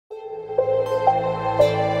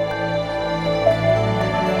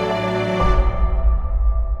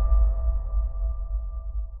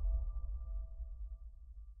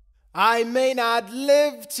I may not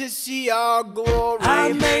live to see our glory.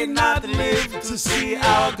 I may not live to see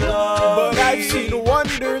our glory, but I've seen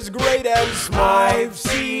wonders great and small. I've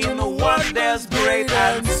seen wonders great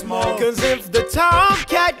and small. 'Cause if the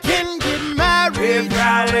tomcat can get married, if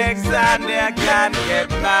Alexander can get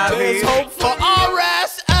married, there's hope for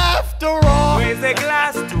RS after all. Raise a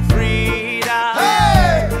glass to freedom.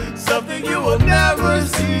 Hey, something you will never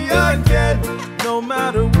see again. No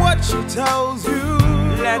matter what she tells you,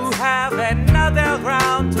 let's have another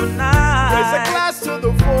round tonight. Raise a glass to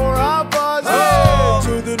the four of us. Oh,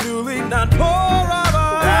 to the newly not poor of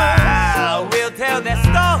us. We'll tell the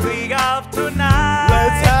story of tonight.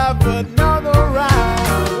 Let's have another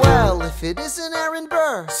round. Well, if it isn't Aaron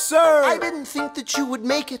Burr, Sir, I didn't think that you would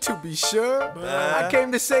make it. to be sure, I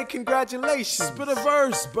came to say congratulations. Spit a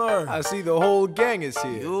verse, Burr. I see the whole gang is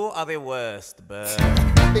here. You are the worst, Burr.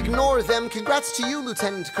 Ignore them. Congrats to you,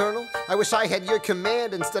 Lieutenant Colonel. I wish I had your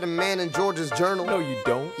command instead of man in George's journal. No, you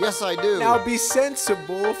don't. Yes, I do. Now be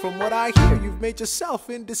sensible. From what I hear, you've made yourself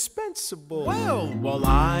indispensable. Well,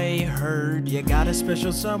 I heard you got a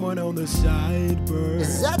special someone on the side, Burr.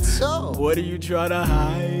 Is that so? What are you trying to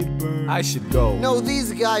hide, Burr? I should go. No,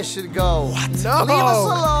 these guys should go. What? No, Leave us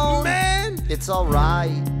alone. man. It's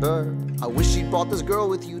alright, Burr. I wish you'd brought this girl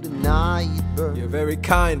with you tonight, Burr. You're very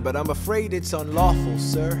kind, but I'm afraid it's unlawful,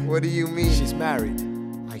 sir. What do you mean? She's married.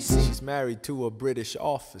 I see. She's married to a British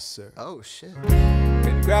officer. Oh, shit.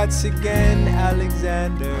 Congrats again,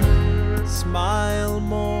 Alexander. Smile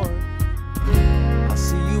more. I'll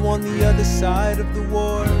see you on the other side of the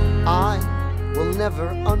war. I will never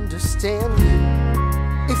understand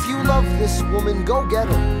you. If you love this woman, go get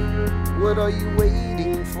her. What are you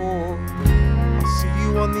waiting for? I'll see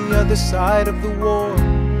you on the other side of the war.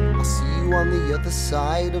 I'll see you on the other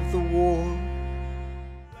side of the war.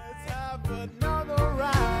 Let's have another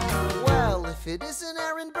round. Well, if it isn't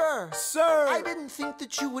Aaron Burr, Sir, I didn't think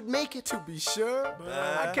that you would make it. to be sure,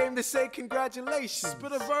 I came to say congratulations.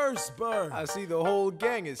 Spit a verse, Burr. I see the whole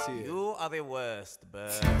gang is here. You are the worst,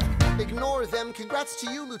 Burr. Ignore them. Congrats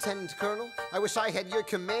to you, Lieutenant Colonel. I wish I had your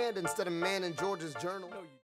command instead of man in George's journal.